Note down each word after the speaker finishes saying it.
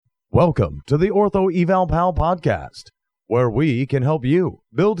Welcome to the Ortho Eval Pal podcast, where we can help you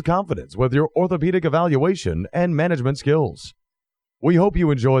build confidence with your orthopedic evaluation and management skills. We hope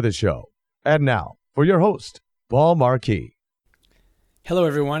you enjoy the show. And now, for your host, Paul Marquis. Hello,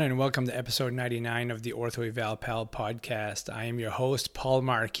 everyone, and welcome to episode 99 of the Ortho Eval Pal podcast. I am your host, Paul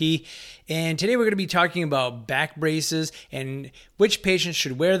Marquis, and today we're going to be talking about back braces and which patients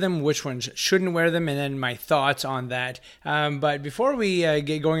should wear them, which ones shouldn't wear them, and then my thoughts on that. But before we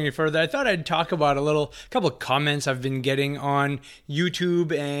get going any further, I thought I'd talk about a couple of comments I've been getting on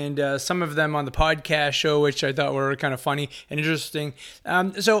YouTube and some of them on the podcast show, which I thought were kind of funny and interesting.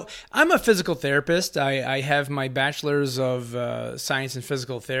 So I'm a physical therapist. I have my bachelor's of science in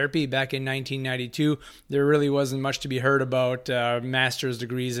physical therapy back in 1992. There really wasn't much to be heard about master's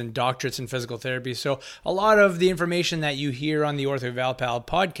degrees and doctorates in physical therapy. So a lot of the information that you hear on the Ortho Eval Pal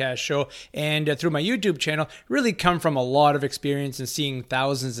podcast show and through my YouTube channel really come from a lot of experience and seeing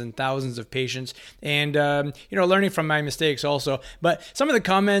thousands and thousands of patients and learning from my mistakes also. But some of the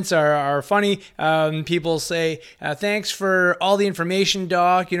comments are funny. People say, thanks for all the information,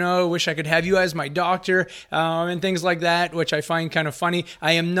 doc. Wish I could have you as my doctor and things like that, which I find kind of funny.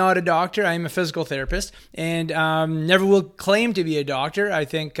 I am not a doctor. I am a physical therapist and never will claim to be a doctor. I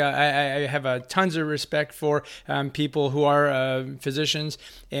think I have tons of respect for people who are physicians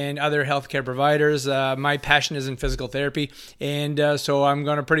and other healthcare providers. My passion is in physical therapy, and so I'm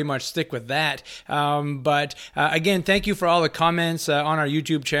going to pretty much stick with that. But again, thank you for all the comments on our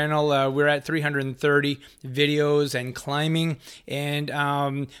YouTube channel. We're at 330 videos and climbing, and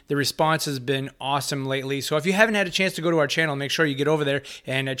the response has been awesome lately. So if you haven't had a chance to go to our channel, make sure you get over there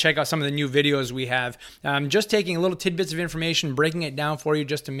and check out some of the new videos we have. Just taking little tidbits of information, breaking it down for you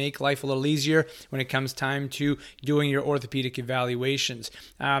just to make life a little easier when it comes time to doing your orthopedic evaluations.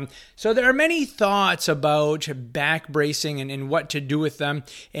 So there are many thoughts about back bracing and what to do with them.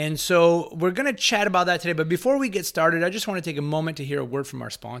 And so we're going to chat about that today. But before we get started, I just want to take a moment to hear a word from our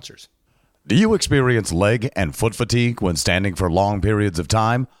sponsors. Do you experience leg and foot fatigue when standing for long periods of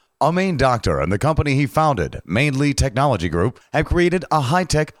time? A Maine doctor and the company he founded, Mainly Technology Group, have created a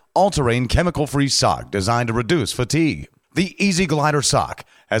high-tech, all-terrain, chemical-free sock designed to reduce fatigue. The Easy Glider sock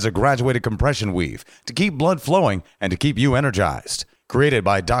has a graduated compression weave to keep blood flowing and to keep you energized. Created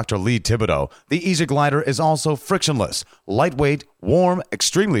by Dr. Lee Thibodeau, the Easy Glider is also frictionless, lightweight, warm,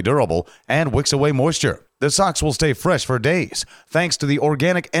 extremely durable, and wicks away moisture. The socks will stay fresh for days, thanks to the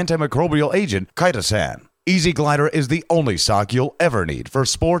organic antimicrobial agent chitosan. Easy Glider is the only sock you'll ever need for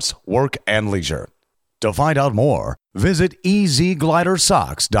sports, work, and leisure. To find out more, visit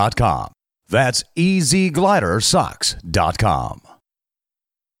EasyGliderSocks.com. That's EasyGliderSocks.com.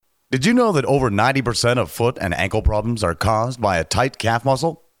 Did you know that over 90% of foot and ankle problems are caused by a tight calf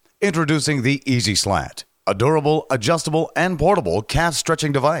muscle? Introducing the Easy Slant, a durable, adjustable, and portable calf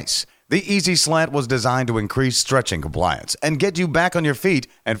stretching device. The Easy Slant was designed to increase stretching compliance and get you back on your feet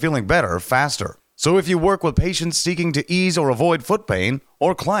and feeling better faster. So if you work with patients seeking to ease or avoid foot pain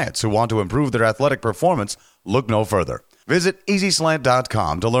or clients who want to improve their athletic performance, look no further. Visit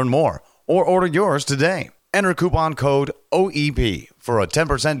EasySlant.com to learn more or order yours today. Enter coupon code OEP for a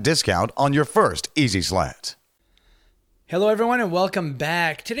 10% discount on your first Easy Slant. Hello, everyone, and welcome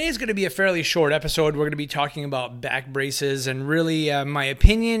back. Today is going to be a fairly short episode. We're going to be talking about back braces and really my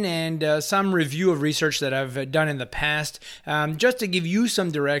opinion and some review of research that I've done in the past, just to give you some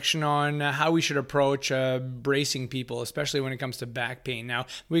direction on how we should approach bracing people, especially when it comes to back pain. Now,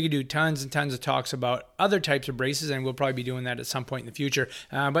 we could do tons and tons of talks about other types of braces, and we'll probably be doing that at some point in the future.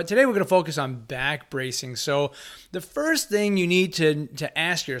 But today we're going to focus on back bracing. So the first thing you need to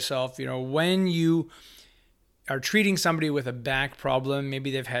ask yourself, when you are treating somebody with a back problem,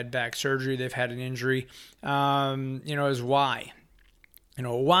 maybe they've had back surgery, they've had an injury, is why?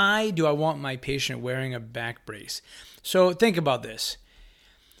 Why do I want my patient wearing a back brace? So think about this.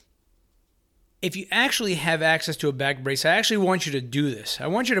 If you actually have access to a back brace, I actually want you to do this. I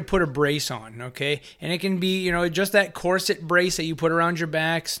want you to put a brace on, okay? And it can be, just that corset brace that you put around your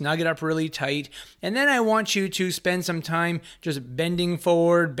back, snug it up really tight. And then I want you to spend some time just bending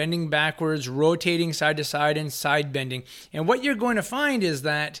forward, bending backwards, rotating side to side, and side bending. And what you're going to find is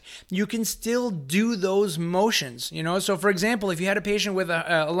that you can still do those motions, So for example, if you had a patient with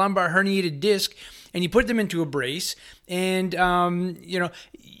a lumbar herniated disc, and you put them into a brace, and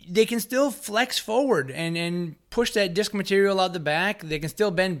they can still flex forward and push that disc material out the back. They can still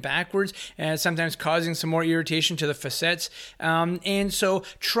bend backwards, and sometimes causing some more irritation to the facets. And so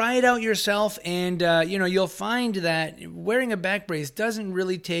try it out yourself, and you'll find that wearing a back brace doesn't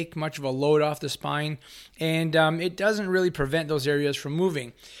really take much of a load off the spine, and it doesn't really prevent those areas from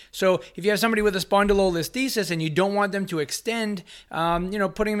moving. So if you have somebody with a spondylolisthesis and you don't want them to extend, putting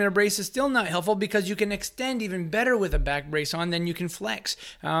them in a brace is still not helpful, because you can extend even better with a back brace on than you can flex,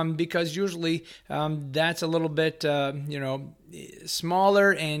 because usually that's a little bit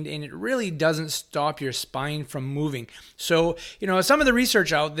smaller, and it really doesn't stop your spine from moving. So some of the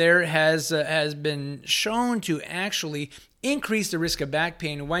research out there has been shown to actually increase the risk of back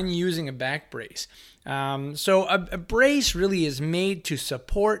pain when using a back brace. So a brace really is made to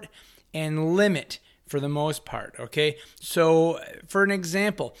support and limit for the most part, okay? So for an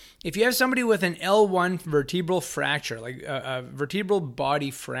example, if you have somebody with an L1 vertebral fracture, like a vertebral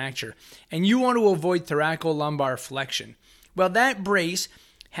body fracture, and you want to avoid thoracolumbar flexion, well, that brace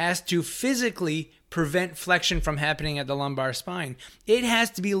has to physically prevent flexion from happening at the lumbar spine. It has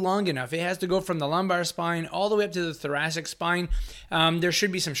to be long enough. It has to go from the lumbar spine all the way up to the thoracic spine. There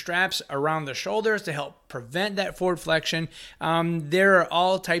should be some straps around the shoulders to help prevent that forward flexion. There are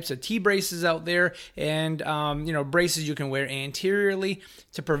all types of T-braces out there, and braces you can wear anteriorly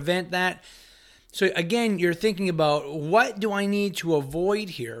to prevent that. So again, you're thinking about, what do I need to avoid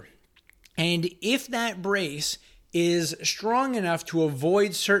here? And if that brace is strong enough to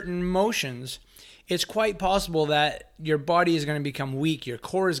avoid certain motions, it's quite possible that your body is going to become weak. Your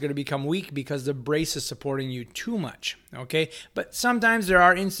core is going to become weak because the brace is supporting you too much, okay? But sometimes there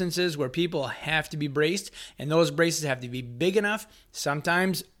are instances where people have to be braced, and those braces have to be big enough,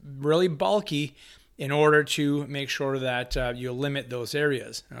 sometimes really bulky, in order to make sure that you limit those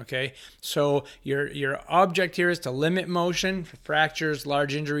areas, okay? So your object here is to limit motion, fractures,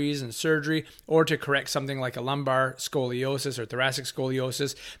 large injuries, and surgery, or to correct something like a lumbar scoliosis or thoracic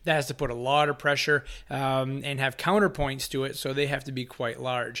scoliosis. That has to put a lot of pressure and have counterpoints to it, so they have to be quite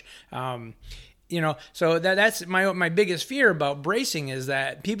large. So that's my biggest fear about bracing, is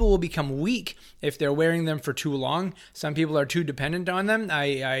that people will become weak if they're wearing them for too long. Some people are too dependent on them.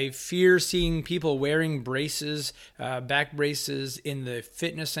 I fear seeing people wearing braces, back braces, in the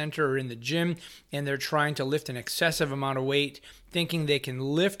fitness center or in the gym, and they're trying to lift an excessive amount of weight, thinking they can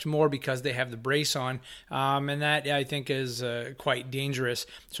lift more because they have the brace on, and that, I think, is quite dangerous.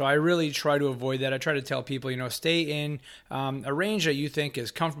 So I really try to avoid that. I try to tell people, stay in a range that you think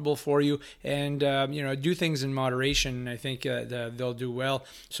is comfortable for you, and do things in moderation. I think they'll do well.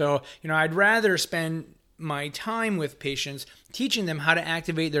 So I'd rather spend my time with patients teaching them how to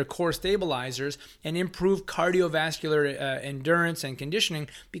activate their core stabilizers and improve cardiovascular endurance and conditioning,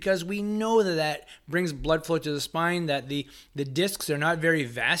 because we know that brings blood flow to the spine, that the discs are not very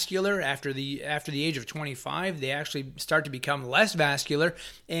vascular after the age of 25. They actually start to become less vascular,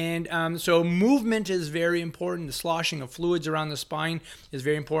 and so movement is very important. The sloshing of fluids around the spine is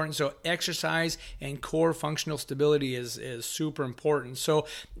very important. So exercise and core functional stability is super important. So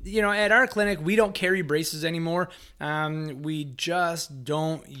at our clinic, we don't carry braces anymore. We just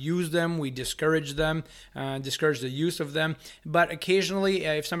don't use them. We discourage them, discourage the use of them. But occasionally,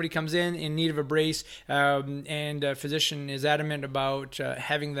 if somebody comes in need of a brace, and a physician is adamant about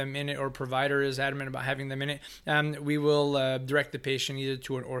having them in it, or provider is adamant about having them in it, we will direct the patient either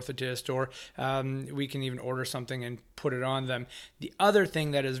to an orthotist, or we can even order something and put it on them. The other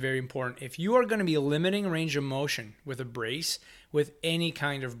thing that is very important, if you are going to be limiting range of motion with a brace, with any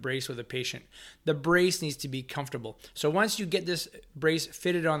kind of brace with a patient, the brace needs to be comfortable. So once you get this brace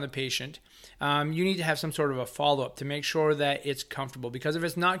fitted on the patient, you need to have some sort of a follow-up to make sure that it's comfortable, because if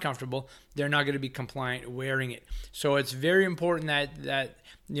it's not comfortable, they're not going to be compliant wearing it. So it's very important that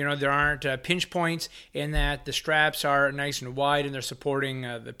there aren't pinch points, and that the straps are nice and wide and they're supporting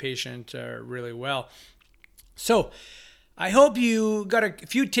the patient really well. So I hope you got a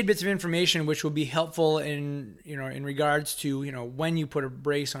few tidbits of information which will be helpful in regards to when you put a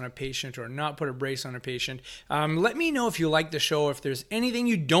brace on a patient or not put a brace on a patient. Let me know if you like the show, if there's anything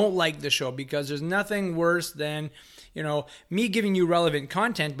you don't like the show, because there's nothing worse than me giving you relevant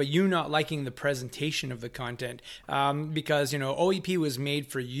content, but you not liking the presentation of the content, because, OEP was made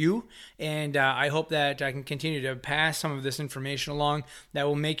for you. And I hope that I can continue to pass some of this information along that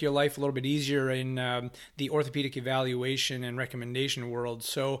will make your life a little bit easier in the orthopedic evaluation and recommendation world.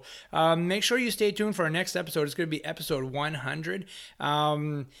 So make sure you stay tuned for our next episode. It's going to be episode 100.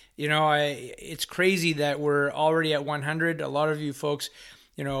 It's crazy that we're already at 100. A lot of you folks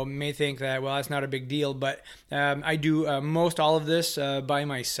may think that, well, that's not a big deal, but I do most all of this by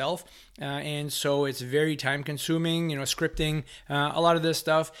myself. and so it's very time consuming, scripting, a lot of this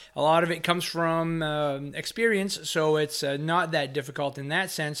stuff. A lot of it comes from experience, so it's not that difficult in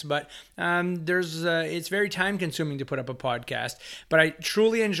that sense, but it's very time consuming to put up a podcast. But I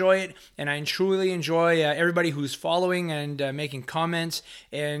truly enjoy it, and I truly enjoy everybody who's following and making comments,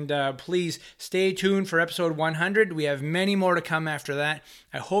 and please stay tuned for episode 100. We have many more to come after that.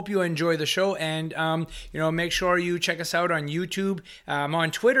 I hope you enjoy the show, and make sure you check us out on YouTube. I'm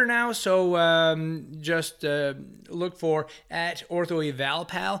on Twitter now, so just look for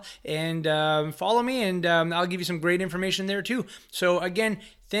 @OrthoEvalPal and follow me, and I'll give you some great information there too. So again,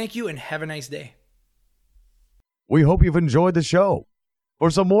 thank you and have a nice day. We hope you've enjoyed the show. For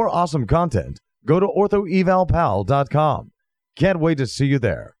some more awesome content, go to orthoevalpal.com. Can't wait to see you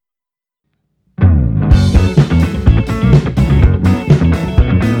there.